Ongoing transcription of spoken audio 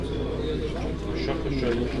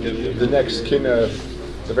The next Kinnah,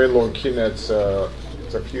 it's a very long Kinnah. It's a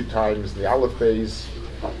few times the Aleph Beis.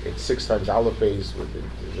 It's 6 times Aleph Beis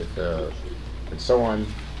and so on,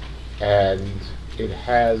 and it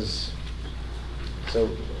has a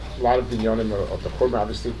lot of the yonim of the Churma.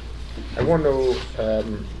 Obviously, I want to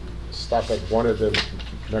stop at one of the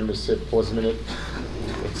members. Pause a minute.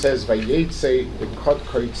 It says Vayetze Bekot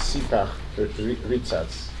Koit Sipach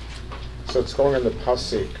Ritzatz. So it's going on the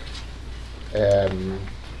pasuk.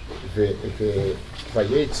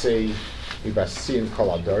 Vayetze Mibasin Kol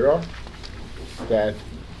Adora, that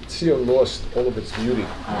Tzion lost all of its beauty.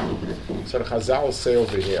 So the Chazal say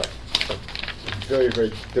over here, a very,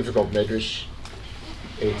 very difficult medrash.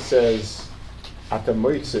 It says, Ata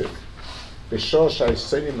Moitze B'shor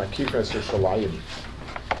Sha'isayim Makifas Yerushalayim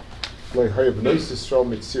Lo Yehoyev B'nai Yisrael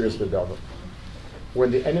Mitziras B'dava.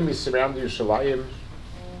 When the enemy surrounded Yerushalayim,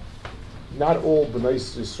 not all B'nai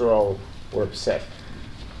Yisrael were upset.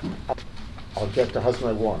 I'll get the husband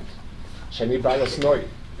I want. Shani Balas Noi.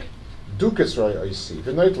 Dukas Roy I see.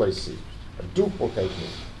 V'noit Lo I see. A Duke will take me.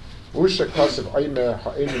 Usha Kasev Oimer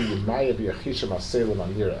Ha'enim Yimaya V'yachisha Masei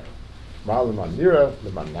L'manira. Ma L'manira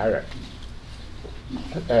L'manara.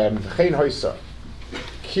 V'chein Hoysa.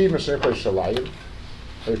 Ki Mashenko Yerushalayim.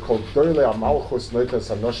 They called Doyle Amalchus Noitas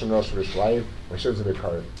Anoshim Rosh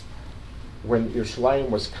Yerushalayim. When Yerushalayim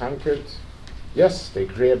was conquered, yes, they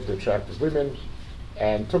grabbed the attractive women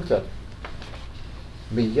and took them.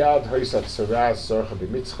 Miyad Hoysat Tzaras Zorcha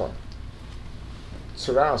B'mitzcha.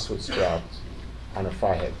 Tzaras would sprout on a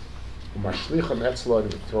forehead. Umashlichem Etzlo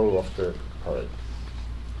would throw off the current.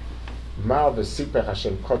 Mal V'sipach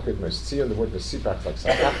Hashem Kotkid Mertzion, the word V'sipach like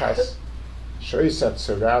Sapachas. Shoysat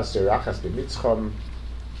Tzaras Zerachas B'mitzchom.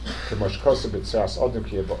 K'moshkosa B'tzaras Odom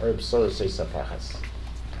Ki Yebo'er B'sor Say Sapachas.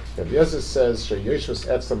 The Yezus says, "Sheyoshvus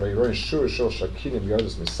etzlam v'yiroin shur shul shakinim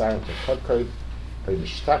yodus misayim tekodkoid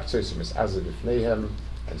v'yishtaktzos misazid b'fneihem,"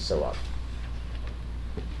 and so on.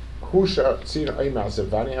 Hu she'atzin oimah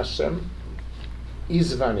zevani Hashem,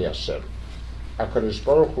 izvani Hashem. HaKadosh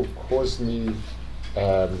Baruch Hu caused me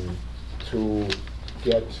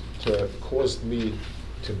caused me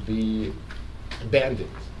to be abandoned.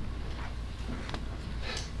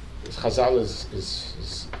 This Chazal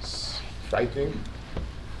is frightening.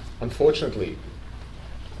 Unfortunately,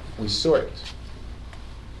 we saw it.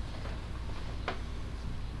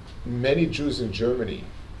 Many Jews in Germany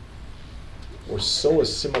were so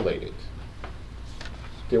assimilated.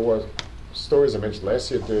 There were stories I mentioned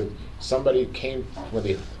last year. Somebody came, when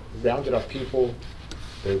they rounded up people,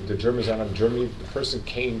 the Germans out of Germany, the person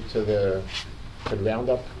came to the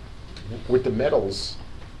roundup with the medals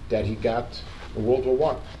that he got in World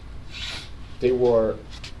War I. They were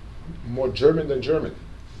more German than German.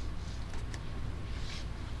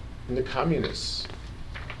 And the communists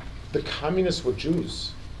were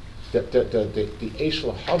Jews. The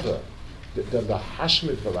Eshel Hava, the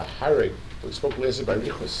Hashmid V'Laharig, we spoke last by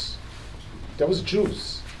Richus, that was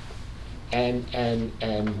Jews. And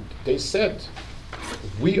they said,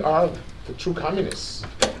 we are the true communists.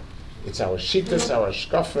 It's our shita, it's our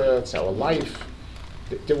shkafa, it's our life.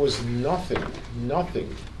 There was nothing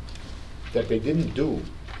that they didn't do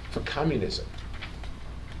for communism.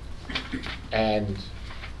 And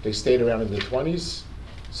they stayed around in the 20s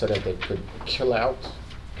so that they could kill out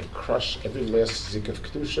and crush every last zik of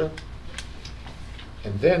Kedusha.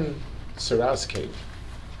 And then Tzaras came,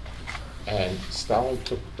 and Stalin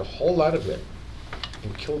took the whole lot of them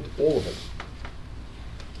and killed all of them.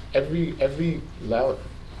 Every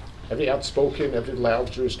outspoken, every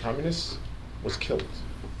loud Jewish communist was killed.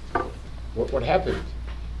 What happened?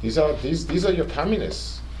 These are your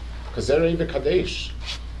communists, because they're even Kadesh.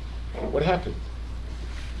 What happened?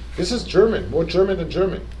 This is German, more German than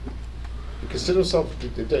German. They consider themselves,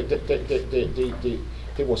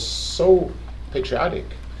 they were so patriotic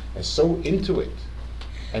and so into it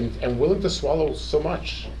and willing to swallow so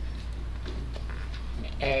much.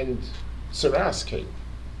 And Tzaras came.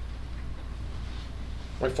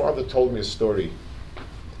 My father told me a story.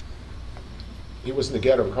 He was in the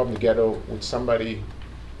ghetto, come in the ghetto with somebody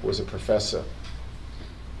who was a professor,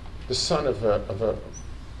 the son of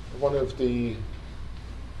one of the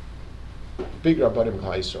big Rabbanim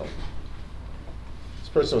Klal Yisrael. This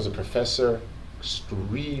person was a professor,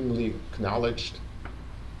 extremely acknowledged,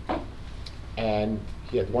 and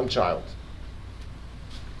he had one child.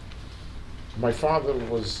 My father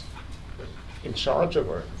was in charge of,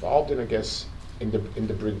 or involved in, I guess, in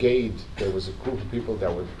the brigade. There was a group of people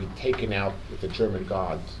that would be taken out with the German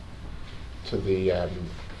Guard to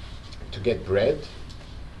get bread,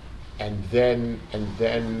 and then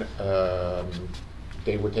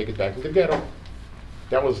they would take it back to the ghetto.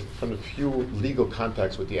 that was from the few legal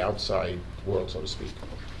contacts with the outside world, so to speak.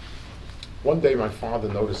 One day my father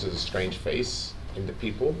notices a strange face in the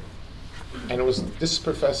people, and it was this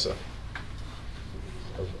professor,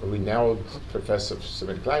 a renowned professor of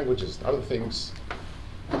Semitic languages and other things.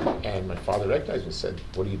 And my father recognized me and said,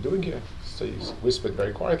 "What are you doing here?" So he whispered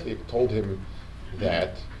very quietly, told him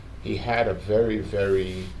that he had a very,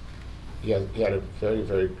 very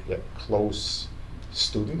close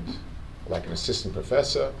student, like an assistant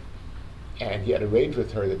professor, and he had arranged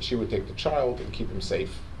with her that she would take the child and keep him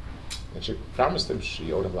safe. And she promised him,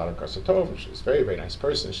 she owed him a lot of kasatov, and she was a very, very nice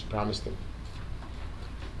person, she promised him.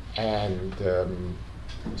 And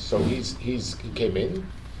so he came in,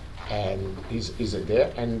 and he's in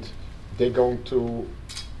there, and they're going to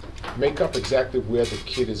make up exactly where the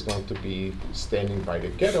kid is going to be standing by the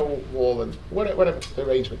ghetto wall and whatever the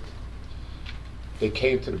arrangement. They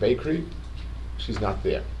came to the bakery, she's not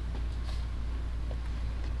there.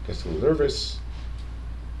 Gets a little nervous.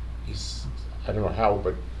 He's, I don't know how,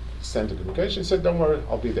 but sent a communication, said, "Don't worry,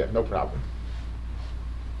 I'll be there, no problem."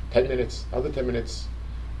 10 minutes, another 10 minutes.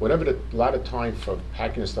 Whenever the allotted time for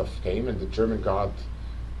packing the stuff came, and the German guard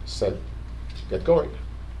said, "Get going."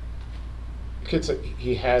 The kid said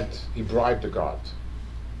he bribed the guard.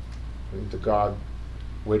 And the guard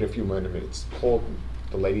waited a few minutes, called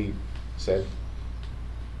the lady, said,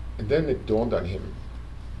 and then it dawned on him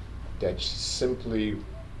that she simply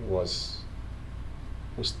was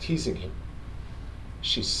teasing him.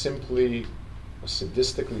 She simply was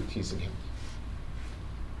sadistically teasing him.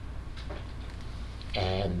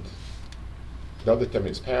 And another 10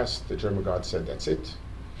 minutes passed, the German guard said, "That's it."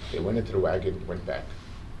 They went into the wagon, went back.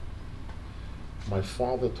 My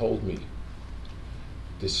father told me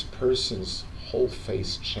this person's whole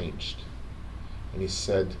face changed. And he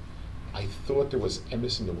said, "I thought there was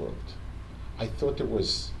emes in the world. I thought there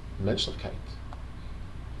was menschlichkeit."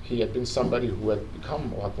 He had been somebody who had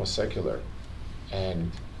become a lot more secular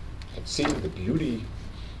and had seen the beauty,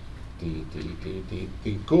 the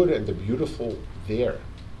good and the beautiful there.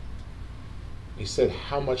 He said,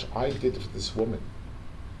 "How much I did for this woman.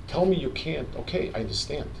 Tell me you can't. Okay, I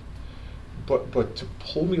understand. But to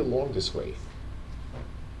pull me along this way."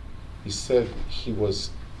 He said he was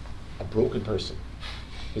a broken person.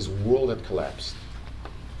 His world had collapsed.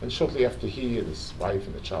 And shortly after, he and his wife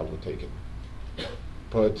and the child were taken.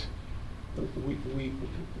 But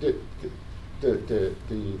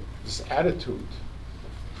this attitude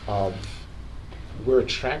of we're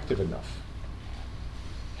attractive enough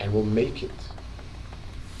and we'll make it.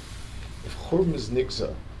 If churban is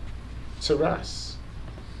nigza, tzaras,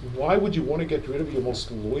 why would you want to get rid of your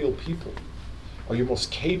most loyal people or your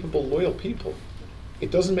most capable loyal people?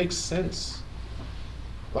 It doesn't make sense.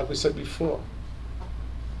 Like we said before,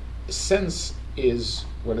 sense is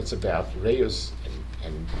when it's about reus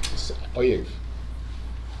and oyev.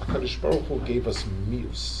 HaKadosh Baruch Hu gave us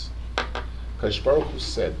mius. HaKadosh Baruch Hu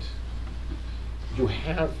said, you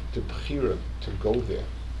have the bechira to go there,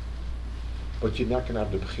 but you're not going to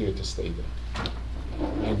have the bechira to stay there.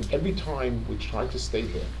 And every time we tried to stay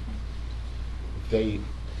there, they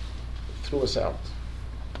threw us out.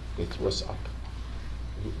 They threw us up.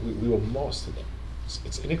 We were most to them.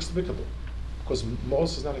 It's inexplicable, because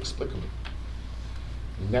most is not explicable.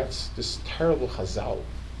 And that's this terrible chazal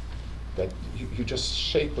that you just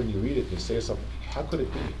shake when you read it and you say to yourself, how could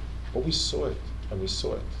it be? But we saw it, and we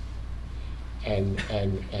saw it. And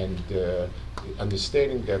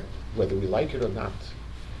understanding that whether we like it or not,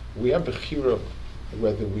 we have bechira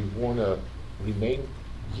whether we want to remain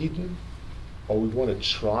Yidden or we want to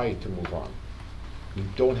try to move on. We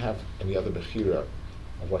don't have any other bechira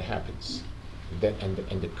of what happens. And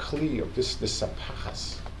the kli of this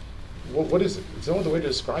sapachas, what is it? There's no other way to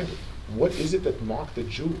describe it. What is it that marked the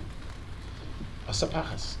Jew? A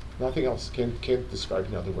sapachas, nothing else. Can't describe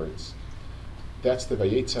it in other words. That's the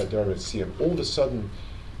Vayetza Adar Siyam. All of a sudden,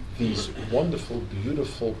 these wonderful,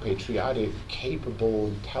 beautiful, patriotic, capable,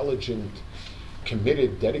 intelligent,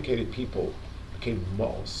 committed, dedicated people became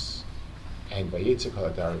Mos, and Vayetza Kol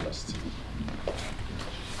Adar Vasti.